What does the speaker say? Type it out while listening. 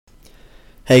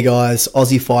Hey guys,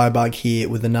 Aussie Firebug here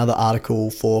with another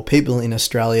article for people in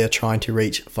Australia trying to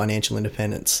reach financial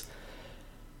independence.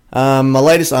 My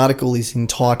latest article is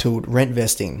entitled Rent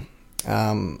Vesting,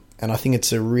 and I think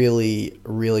it's a really,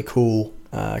 really cool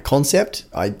concept.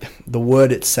 The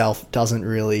word itself doesn't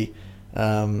really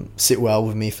sit well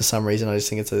with me for some reason. I just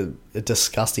think it's a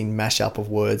disgusting mashup of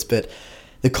words, but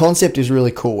the concept is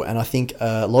really cool, and I think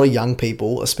a lot of young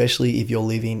people, especially if you're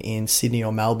living in Sydney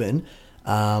or Melbourne,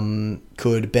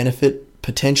 could benefit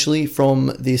potentially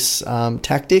from this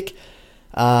tactic.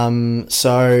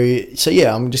 So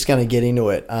yeah, I'm just going to get into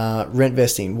it. Rent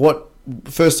vesting.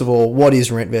 First of all, what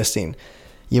is rent vesting?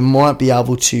 You might be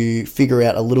able to figure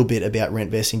out a little bit about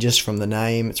rent vesting just from the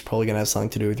name. It's probably going to have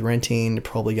something to do with renting,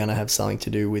 probably going to have something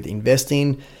to do with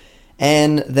investing.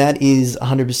 And that is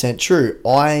 100% true.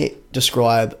 I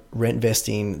describe rent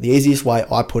vesting, the easiest way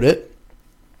I put it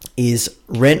is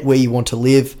rent where you want to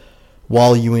live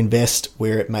while you invest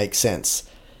where it makes sense.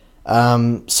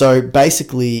 So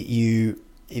basically,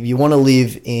 if you want to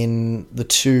live in the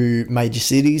two major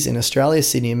cities in Australia,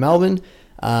 Sydney and Melbourne,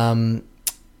 to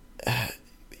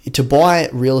buy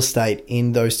real estate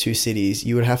in those two cities,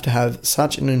 you would have to have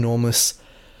such an enormous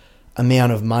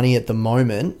amount of money at the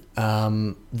moment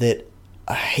that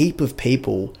a heap of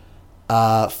people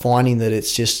are finding that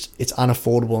it's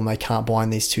unaffordable and they can't buy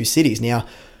in these two cities. Now,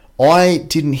 I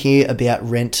didn't hear about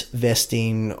rent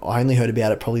vesting. I only heard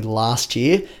about it probably last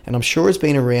year, and I'm sure it's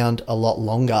been around a lot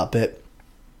longer, but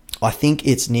I think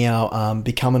it's now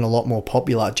becoming a lot more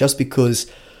popular just because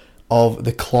of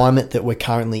the climate that we're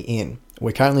currently in.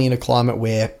 We're currently in a climate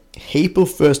where a heap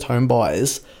of first home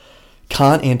buyers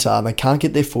can't enter, they can't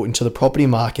get their foot into the property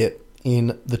market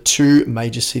in the two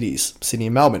major cities, Sydney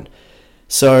and Melbourne.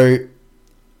 So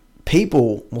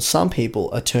some people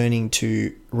are turning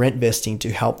to rent vesting to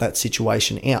help that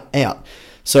situation out.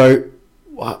 So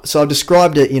I've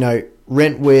described it,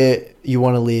 rent where you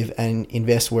want to live and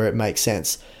invest where it makes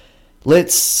sense.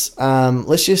 Let's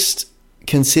just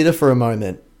consider for a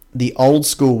moment the old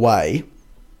school way,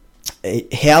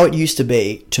 how it used to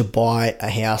be to buy a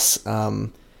house, for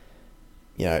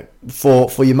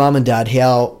your mum and dad,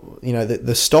 how,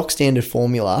 the stock standard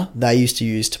formula they used to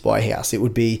use to buy a house. It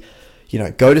would be,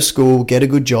 go to school, get a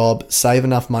good job, save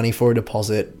enough money for a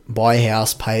deposit, buy a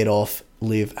house, pay it off,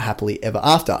 live happily ever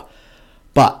after.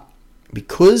 But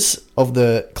because of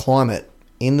the climate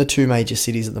in the two major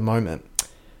cities at the moment,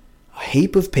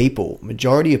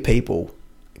 majority of people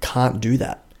can't do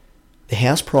that. The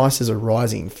house prices are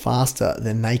rising faster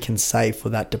than they can save for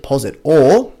that deposit,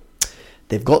 or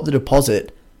they've got the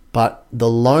deposit, but the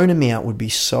loan amount would be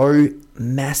so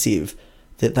massive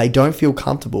that they don't feel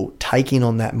comfortable taking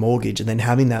on that mortgage and then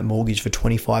having that mortgage for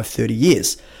 25, 30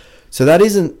 years. So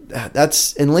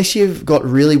that's unless you've got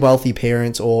really wealthy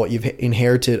parents or you've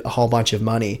inherited a whole bunch of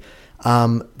money,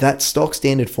 that stock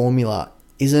standard formula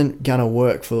isn't going to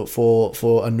work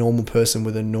for a normal person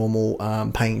with a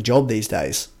normal paying job these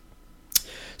days.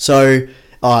 So,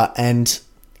 and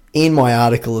in my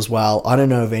article as well, I don't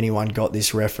know if anyone got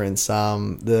this reference,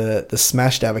 the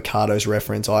smashed avocados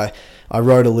reference. I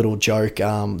wrote a little joke.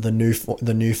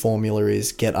 The new formula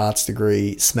is get arts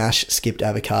degree, smash skipped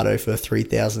avocado for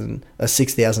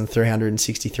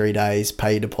 6,363 days,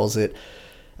 pay your deposit,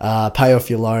 pay off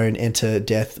your loan, enter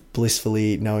death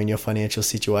blissfully, knowing your financial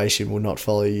situation will not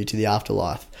follow you to the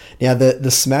afterlife. Now,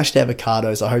 the smashed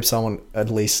avocados, I hope at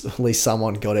least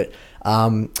someone got it.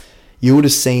 You would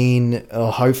have seen,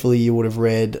 or hopefully you would have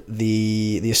read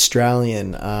the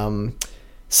Australian,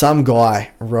 some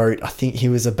guy wrote, I think he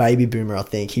was a baby boomer,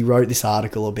 he wrote this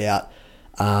article about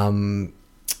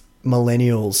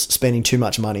millennials spending too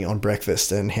much money on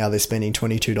breakfast and how they're spending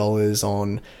 $22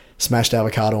 on smashed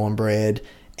avocado on bread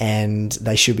and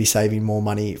they should be saving more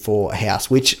money for a house,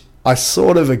 which I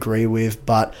sort of agree with,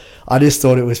 but I just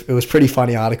thought it was pretty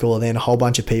funny article. And then a whole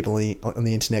bunch of people on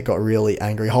the internet got really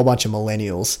angry, a whole bunch of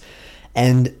millennials.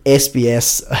 And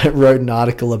SBS wrote an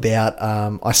article about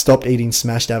I stopped eating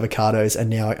smashed avocados and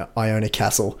now I own a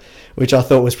castle, which I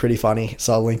thought was pretty funny.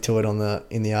 So I'll link to it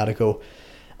in the article.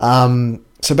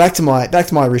 So back to my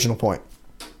original point.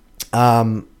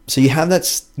 So you have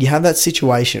that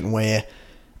situation where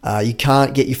you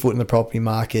can't get your foot in the property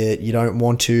market. You don't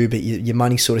want to, but your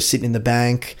money's sort of sitting in the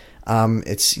bank.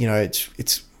 It's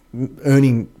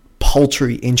earning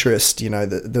paltry interest.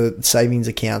 The savings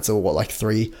accounts are like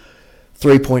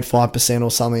 3.5%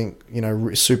 or something.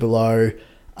 Super low.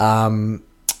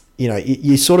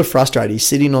 You're sort of frustrated. You're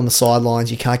sitting on the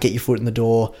sidelines. You can't get your foot in the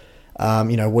door. What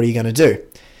are you going to do?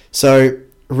 So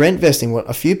rent vesting, what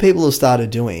a few people have started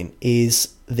doing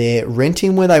is they're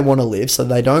renting where they want to live, so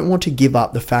they don't want to give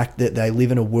up the fact that they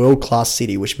live in a world-class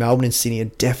city, which Melbourne and Sydney are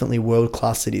definitely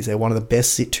world-class cities. They're one of the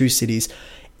best two cities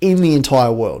in the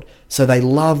entire world. So they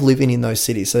love living in those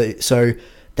cities. So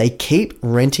they keep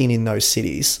renting in those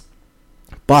cities,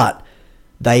 but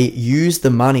they use the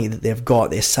money that they've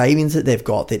got, their savings that they've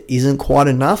got that isn't quite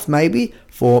enough maybe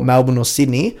for Melbourne or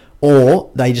Sydney, or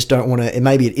they just don't want to,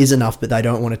 maybe it is enough, but they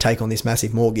don't want to take on this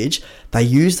massive mortgage. They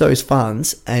use those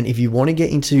funds, and if you want to get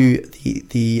into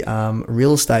the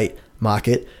real estate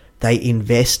market, they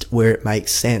invest where it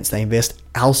makes sense. They invest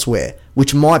elsewhere,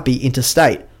 which might be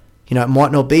interstate. You know, it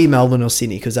might not be Melbourne or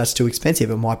Sydney because that's too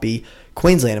expensive. It might be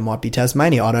Queensland. It might be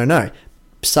Tasmania. I don't know.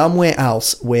 Somewhere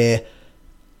else where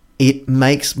it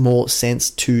makes more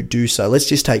sense to do so. Let's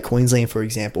just take Queensland, for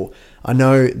example. I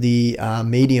know the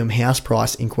medium house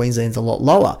price in Queensland is a lot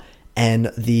lower,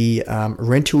 and the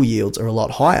rental yields are a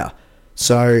lot higher.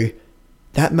 So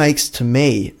that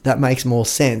makes more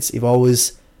sense if I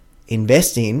was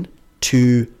investing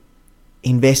to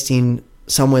invest in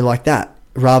somewhere like that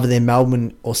rather than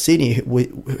Melbourne or Sydney,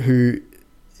 who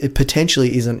it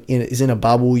potentially is in a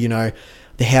bubble. You know,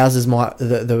 the houses might,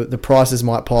 the prices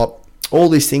might pop. All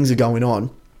these things are going on.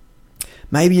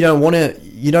 Maybe you don't want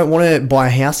to buy a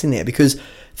house in there, because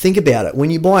think about it. When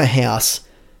you buy a house,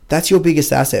 that's your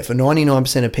biggest asset. For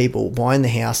 99% of people, buying the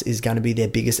house is going to be their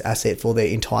biggest asset for their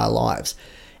entire lives.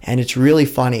 And it's really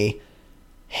funny.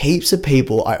 Heaps of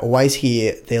people I always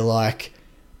hear, they're like,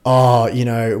 oh, you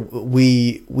know,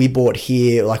 we bought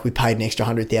here, like we paid an extra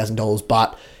 $100,000,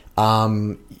 but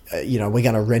you know, we're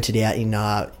going to rent it out in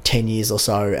 10 years or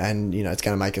so, and you know, it's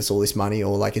going to make us all this money,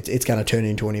 or like it's going to turn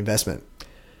into an investment.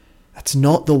 That's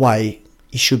not the way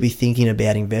you should be thinking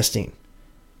about investing.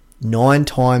 99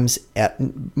 times out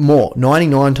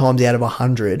of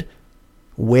 100,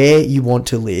 where you want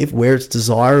to live, where it's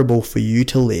desirable for you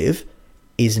to live,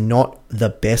 is not the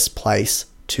best place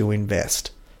to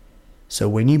invest. So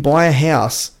when you buy a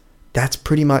house, that's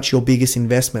pretty much your biggest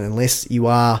investment, unless you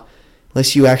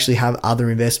actually have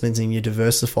other investments and you're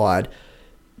diversified.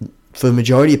 For the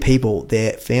majority of people,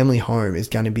 their family home is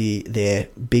going to be their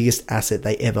biggest asset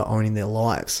they ever own in their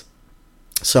lives.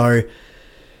 So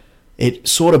it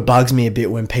sort of bugs me a bit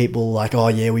when people are like, oh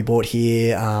yeah, we bought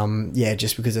here,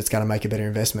 just because it's going to make a better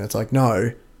investment. It's like,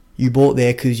 no, you bought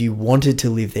there because you wanted to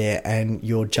live there, and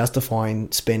you're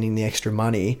justifying spending the extra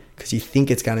money because you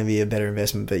think it's going to be a better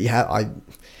investment. But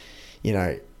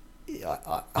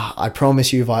I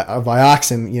promise you, if I ask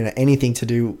them, you know, anything to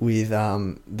do with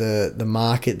the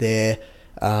market there,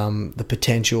 the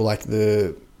potential, like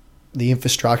the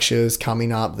infrastructures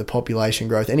coming up, the population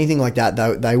growth, anything like that,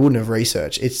 they wouldn't have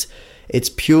researched. It's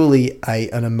purely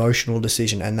an emotional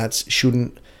decision, and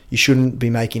you shouldn't be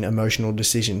making emotional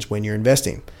decisions when you're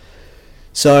investing.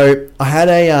 So I had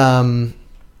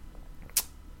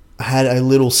a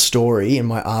little story in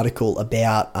my article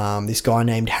about this guy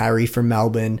named Harry from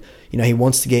Melbourne. You know, he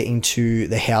wants to get into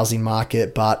the housing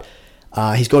market, but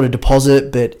he's got a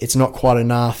deposit, but it's not quite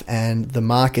enough, and the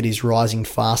market is rising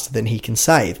faster than he can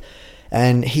save.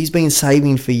 And he's been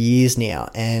saving for years now,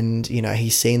 and you know,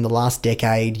 he's seen the last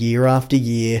decade, year after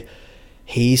year,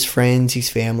 his friends, his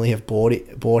family have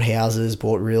bought houses,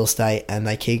 bought real estate, and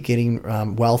they keep getting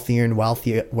wealthier and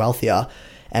wealthier.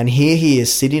 And here he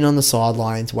is sitting on the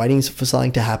sidelines waiting for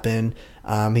something to happen.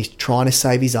 He's trying to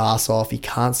save his ass off. He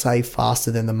can't save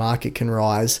faster than the market can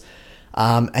rise.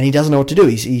 And he doesn't know what to do.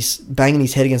 He's banging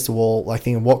his head against the wall, like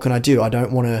thinking, what can I do? I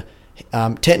don't want to...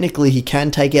 technically, he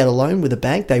can take out a loan with a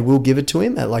bank. They will give it to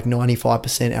him at like 95%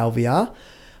 LVR.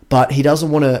 But he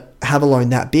doesn't want to have a loan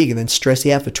that big and then stress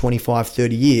out for 25,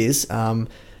 30 years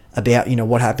about, you know,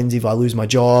 what happens if I lose my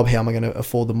job? How am I going to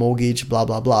afford the mortgage? Blah,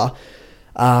 blah, blah.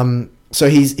 So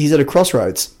he's at a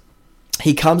crossroads.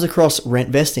 He comes across rent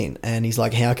vesting, and he's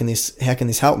like, how can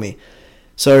this help me?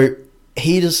 So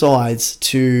he decides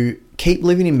to keep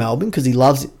living in Melbourne because he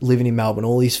loves living in Melbourne.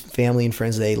 All his family and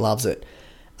friends there, he loves it.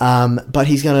 But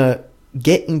he's going to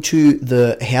get into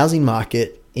the housing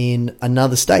market in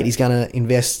another state. He's going to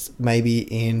invest maybe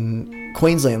in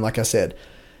Queensland, like I said.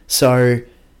 So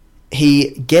he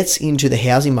gets into the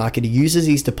housing market. He uses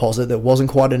his deposit that wasn't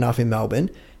quite enough in Melbourne.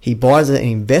 He buys an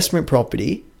investment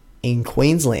property in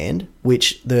Queensland,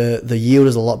 which the yield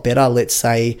is a lot better. Let's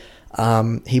say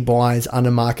he buys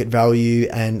under market value,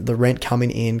 and the rent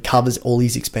coming in covers all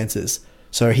his expenses.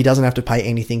 So he doesn't have to pay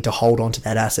anything to hold on to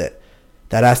that asset.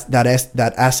 That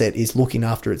asset is looking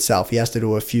after itself. He has to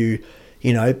do a few,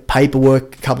 you know,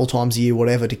 paperwork a couple times a year,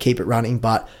 whatever, to keep it running.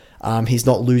 But he's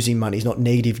not losing money. He's not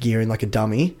negative gearing like a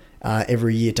dummy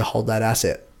every year to hold that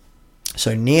asset.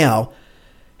 So now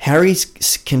Harry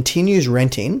continues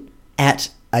renting at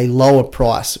a lower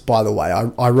price, by the way.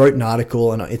 I wrote an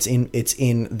article, and it's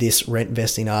in this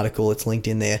RentVesting article. It's linked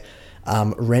in there,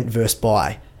 Rent versus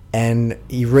Buy. And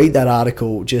you read that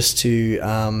article just to,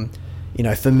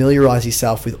 familiarize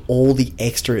yourself with all the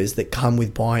extras that come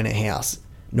with buying a house.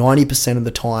 90% of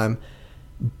the time,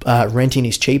 renting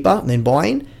is cheaper than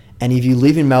buying. And if you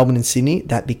live in Melbourne and Sydney,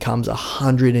 that becomes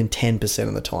 110%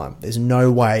 of the time. There's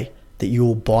no way that you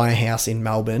will buy a house in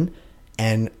Melbourne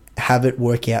and have it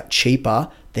work out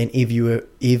cheaper than if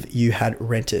you had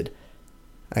rented.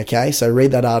 Okay, so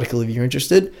read that article if you're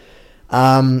interested.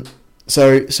 So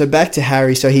back to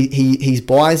Harry. So he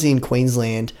buys in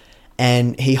Queensland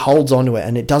and he holds on to it,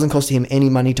 and it doesn't cost him any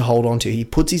money to hold on to. He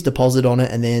puts his deposit on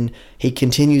it, and then he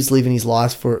continues living his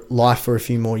life for a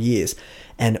few more years.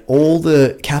 And all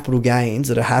the capital gains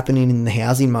that are happening in the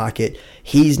housing market,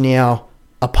 he's now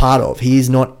a part of. He is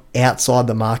not outside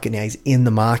the market now. He's in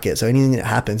the market. So anything that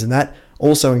happens, and that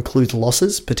also includes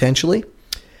losses potentially.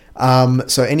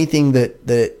 So anything that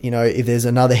if there's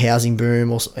another housing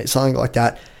boom or something like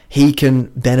that, he can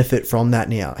benefit from that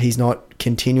now. He's not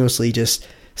continuously just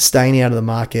staying out of the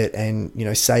market and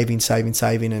saving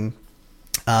and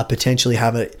potentially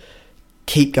have it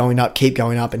keep going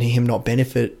up and him not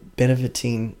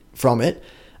benefiting from it.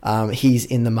 He's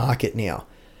in the market now.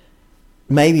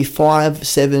 Maybe 5,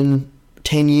 7,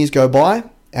 10 years go by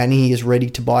and he is ready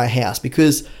to buy a house,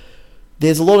 because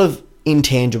there's a lot of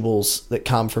intangibles that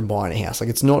come from buying a house. Like,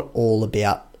 it's not all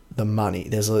about the money.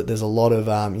 There's a lot of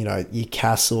your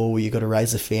castle. You got to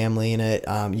raise a family in it.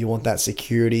 You want that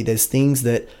security. There's things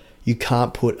that you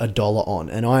can't put a dollar on,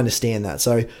 and I understand that.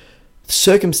 So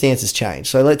circumstances change.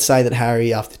 So let's say that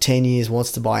Harry, after 10 years,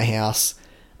 wants to buy a house.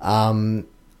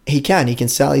 He can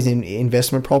sell his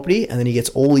investment property, and then he gets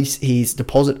all his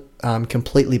deposit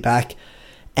completely back,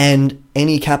 and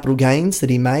any capital gains that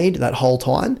he made that whole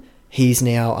time, he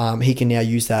can now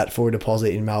use that for a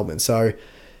deposit in Melbourne. So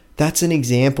that's an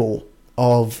example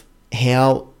of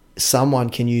how someone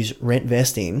can use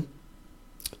RentVesting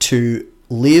to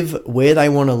live where they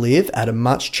want to live at a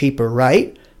much cheaper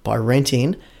rate by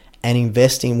renting and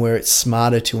investing where it's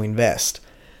smarter to invest.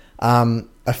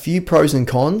 A few pros and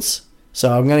cons.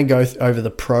 So I'm going to go over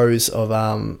the pros of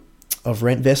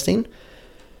RentVesting.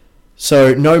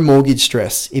 So no mortgage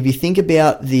stress. If you think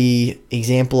about the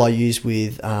example I used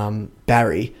with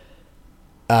Harry,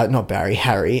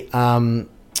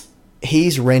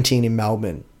 he's renting in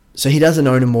Melbourne, so he doesn't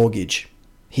own a mortgage.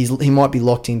 He might be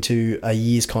locked into a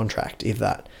year's contract, if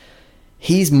that.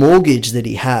 His mortgage that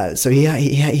he has, so he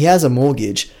has a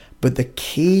mortgage, but the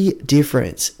key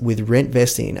difference with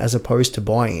RentVesting as opposed to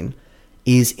buying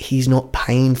is he's not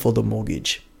paying for the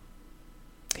mortgage.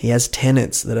 He has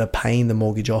tenants that are paying the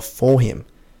mortgage off for him.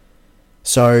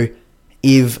 So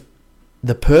if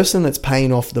the person that's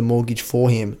paying off the mortgage for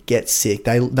him gets sick,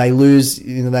 they lose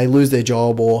their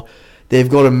job, or they've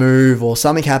got to move, or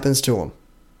something happens to them,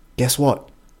 guess what?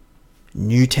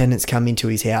 New tenants come into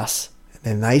his house, and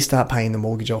then they start paying the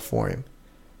mortgage off for him.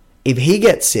 If he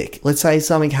gets sick, let's say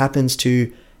something happens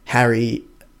to Harry,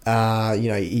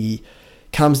 he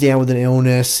comes down with an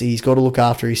illness, he's got to look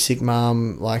after his sick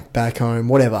mum, like back home,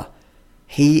 whatever.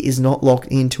 He is not locked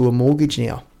into a mortgage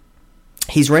now.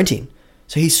 He's renting.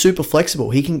 So he's super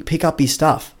flexible. He can pick up his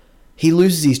stuff. He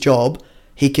loses his job,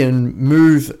 he can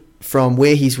move from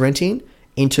where he's renting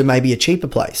into maybe a cheaper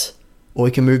place, or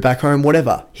he can move back home,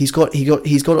 whatever. He's got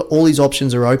all his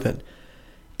options are open.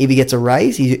 If he gets a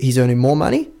raise, he's earning more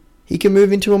money. He can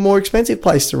move into a more expensive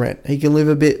place to rent. He can live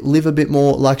a bit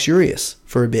more luxurious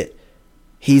for a bit.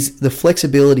 The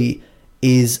flexibility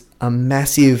is a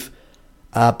massive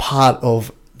part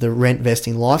of the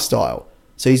RentVesting lifestyle.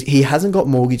 So he hasn't got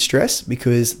mortgage stress,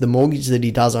 because the mortgage that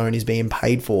he does own is being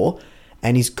paid for,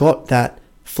 and he's got that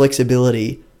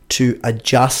flexibility to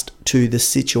adjust to the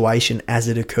situation as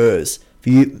it occurs.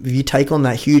 If you take on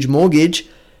that huge mortgage,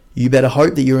 you better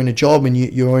hope that you're in a job and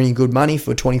you're earning good money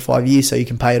for 25 years so you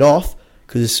can pay it off,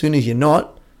 because as soon as you're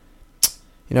not,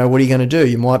 what are you going to do?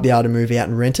 You might be able to move out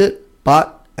and rent it.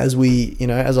 But as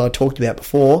I talked about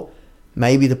before,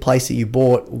 maybe the place that you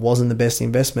bought wasn't the best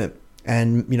investment,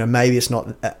 and maybe it's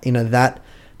not that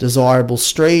desirable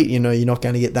street. You're not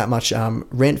going to get that much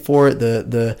rent for it.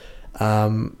 The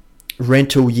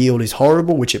rental yield is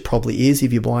horrible, which it probably is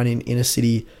if you're buying in a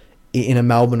city, in a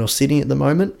Melbourne or Sydney at the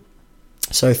moment.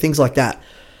 So things like that.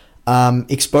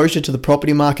 Exposure to the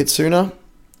property market sooner.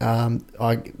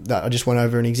 I just went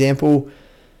over an example.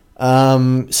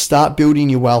 Start building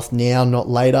your wealth now, not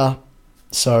later,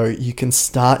 so you can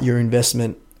start your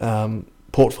investment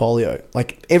portfolio.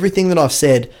 Like everything that I've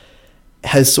said,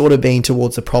 has sort of been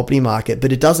towards the property market,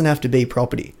 but it doesn't have to be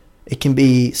property. It can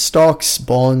be stocks,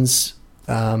 bonds,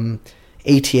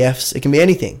 ETFs. It can be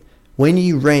anything. When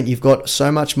you rent, you've got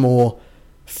so much more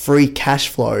free cash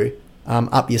flow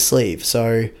up your sleeve.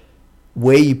 So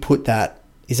where you put that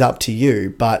is up to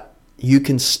you, but you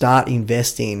can start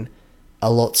investing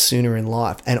a lot sooner in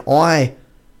life. And I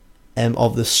am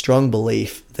of the strong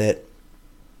belief that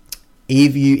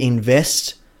if you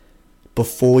invest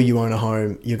before you own a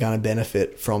home, you're going to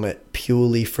benefit from it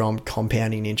purely from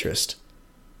compounding interest.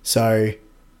 So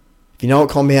if you know what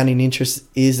compounding interest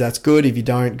is, that's good. If you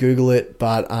don't, Google it.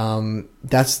 But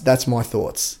that's my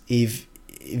thoughts. If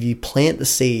you plant the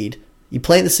seed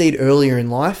earlier in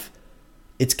life,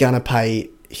 it's going to pay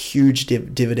huge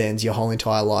dividends your whole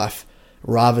entire life,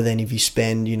 rather than if you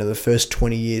spend the first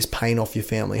 20 years paying off your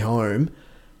family home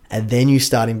and then you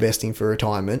start investing for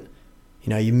retirement.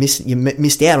 You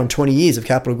missed out on 20 years of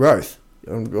capital growth,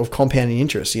 of compounding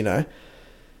interest. Yeah,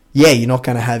 you're not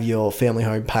going to have your family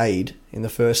home paid in the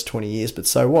first 20 years, but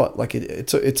so what? Like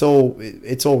it's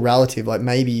all relative. Like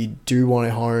maybe you do want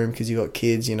a home because you got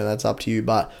kids, that's up to you.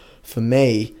 But for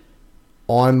me,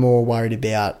 I'm more worried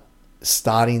about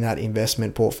starting that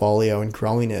investment portfolio and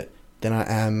growing it than I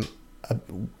am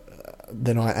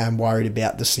worried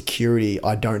about the security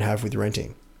I don't have with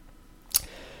renting.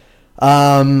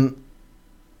 I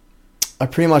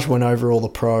pretty much went over all the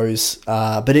pros,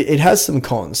 but it has some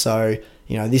cons. So,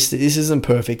 this isn't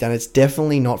perfect, and it's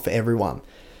definitely not for everyone.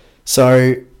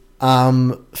 So,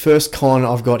 first con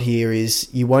I've got here is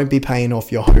you won't be paying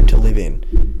off your home to live in.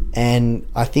 And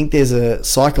I think there's a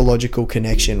psychological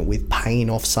connection with paying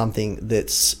off something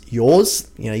that's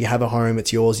yours. You have a home,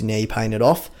 it's yours, and now you're paying it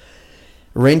off.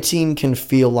 Renting can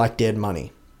feel like dead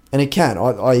money, and it can.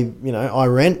 I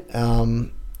rent,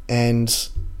 and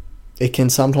it can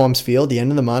sometimes feel at the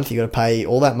end of the month you got to pay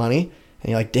all that money, and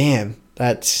you're like, damn,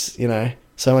 that's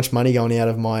so much money going out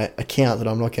of my account that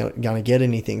I'm not going to get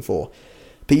anything for.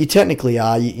 But you technically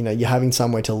are. You're having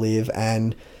somewhere to live,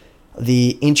 and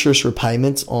the interest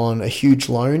repayments on a huge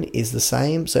loan is the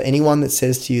same. So anyone that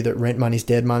says to you that rent money is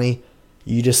dead money,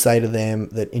 you just say to them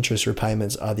that interest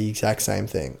repayments are the exact same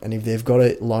thing. And if they've got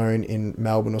a loan in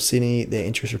Melbourne or Sydney, their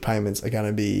interest repayments are going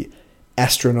to be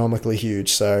astronomically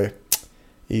huge. So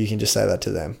you can just say that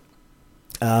to them.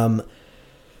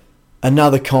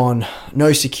 Another con,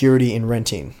 no security in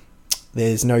renting.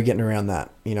 There's no getting around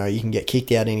that. You can get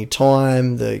kicked out any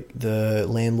time. The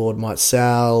landlord might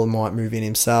sell, might move in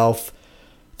himself,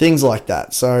 things like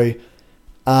that. So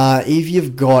if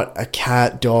you've got a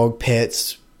cat, dog,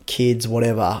 pets, kids,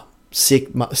 whatever,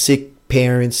 sick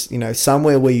parents,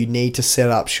 somewhere where you need to set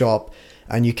up shop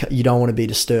and you don't want to be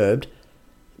disturbed,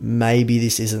 maybe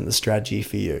this isn't the strategy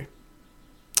for you.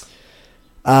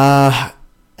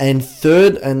 And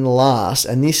third and last,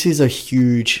 and this is a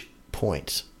huge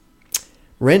point,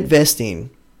 rent vesting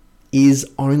is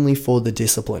only for the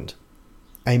disciplined.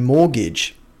 A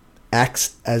mortgage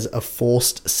acts as a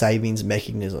forced savings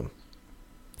mechanism.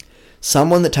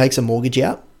 Someone that takes a mortgage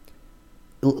out,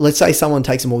 let's say someone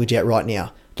takes a mortgage out right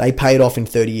now, they pay it off in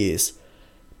 30 years.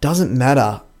 Doesn't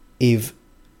matter if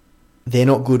they're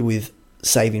not good with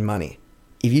saving money.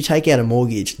 If you take out a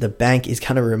mortgage, the bank is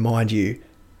going to remind you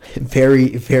very,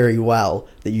 very well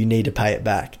that you need to pay it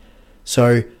back.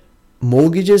 So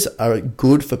mortgages are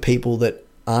good for people that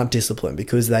aren't disciplined,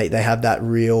 because they have that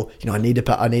real, I need to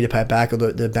pay it back, or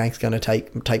the bank's going to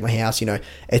take my house.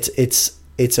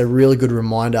 It's a really good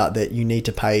reminder that you need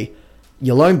to pay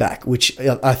your loan back, which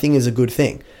I think is a good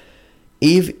thing.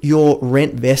 If you're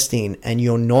rent vesting and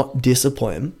you're not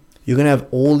disciplined, you're going to have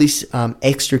all this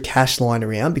extra cash lying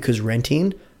around, because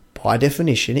renting, by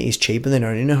definition, is cheaper than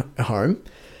owning a home.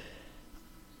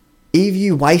 If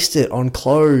you waste it on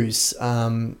clothes,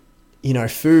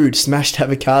 food, smashed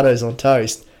avocados on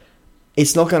toast,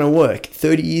 it's not going to work.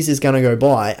 30 years is going to go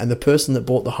by, and the person that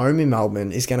bought the home in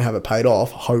Melbourne is going to have it paid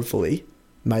off, hopefully.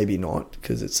 Maybe not,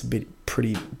 because it's a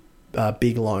pretty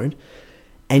big loan.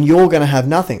 And you're going to have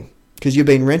nothing, because you've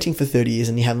been renting for 30 years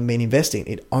and you haven't been investing.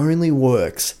 It only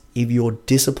works if you're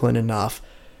disciplined enough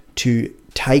to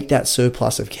take that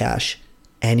surplus of cash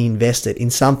and invest it in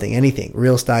something, anything,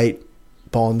 real estate,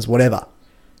 bonds, whatever.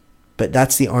 But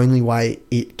that's the only way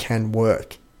it can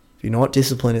work. If you're not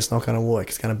disciplined, it's not going to work.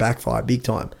 It's going to backfire big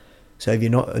time. So if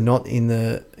you're not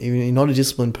a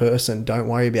disciplined person, don't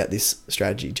worry about this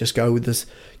strategy. Just go with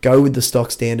the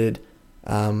stock standard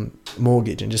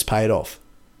mortgage and just pay it off.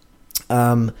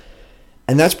 And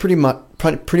that's pretty much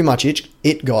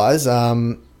it, guys.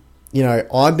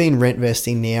 I've been rent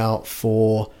vesting now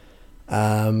for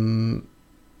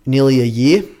nearly a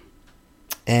year.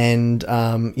 And,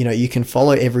 you can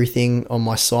follow everything on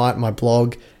my site, my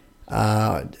blog.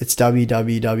 It's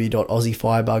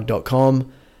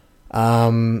www.aussiefirebug.com.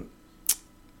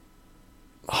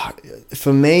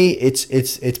 For me,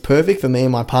 it's perfect for me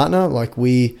and my partner. Like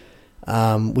we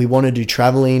want to do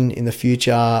traveling in the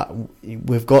future.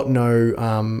 We've got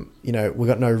no, we've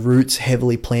got no roots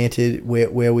heavily planted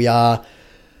where we are.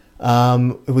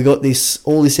 We got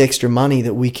all this extra money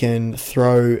that we can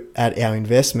throw at our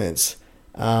investments.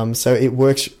 So it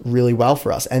works really well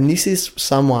for us. And this is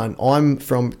I'm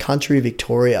from country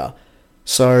Victoria.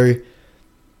 So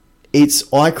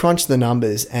I crunched the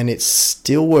numbers and it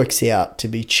still works out to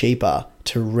be cheaper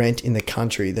to rent in the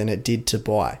country than it did to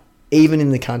buy, even in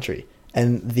the country.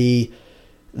 And the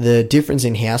difference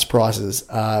in house prices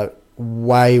are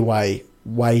way, way,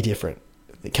 way different.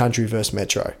 The country versus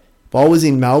metro. If I was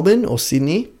in Melbourne or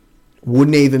Sydney, it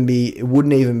wouldn't even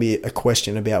be a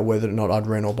question about whether or not I'd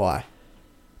rent or buy.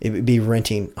 It would be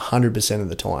renting 100% of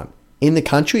the time. In the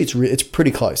country, it's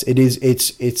pretty close.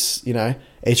 It's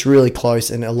really close,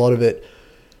 and a lot of it,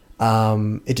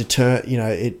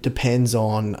 it depends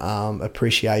on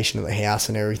appreciation of the house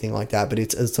and everything like that. But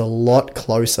it's a lot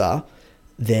closer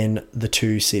than the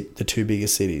two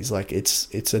biggest cities. Like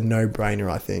it's a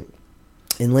no-brainer, I think.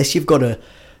 Unless you've got a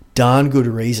darn good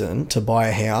reason to buy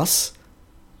a house,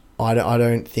 I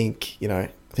don't think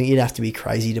I think you'd have to be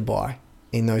crazy to buy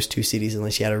in those two cities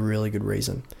unless you had a really good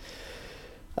reason.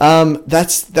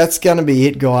 That's going to be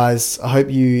it, guys. I hope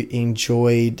you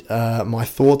enjoyed my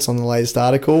thoughts on the latest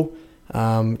article.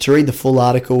 To read the full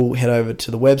article, head over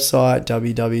to the website,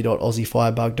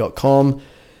 www.aussiefirebug.com.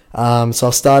 So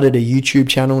I've started a YouTube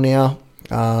channel now,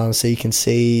 so you can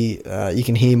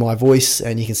hear my voice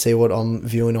and you can see what I'm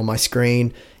viewing on my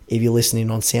screen. If you're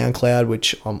listening on SoundCloud,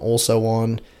 which I'm also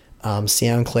on,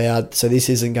 SoundCloud. So this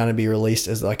isn't going to be released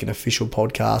as like an official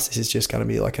podcast. This is just going to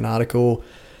be like an article.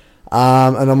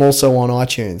 And I'm also on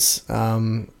iTunes.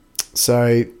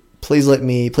 So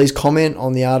please comment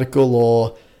on the article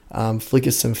or flick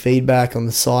us some feedback on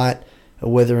the site,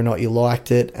 or whether or not you liked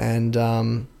it. And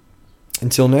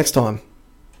until next time.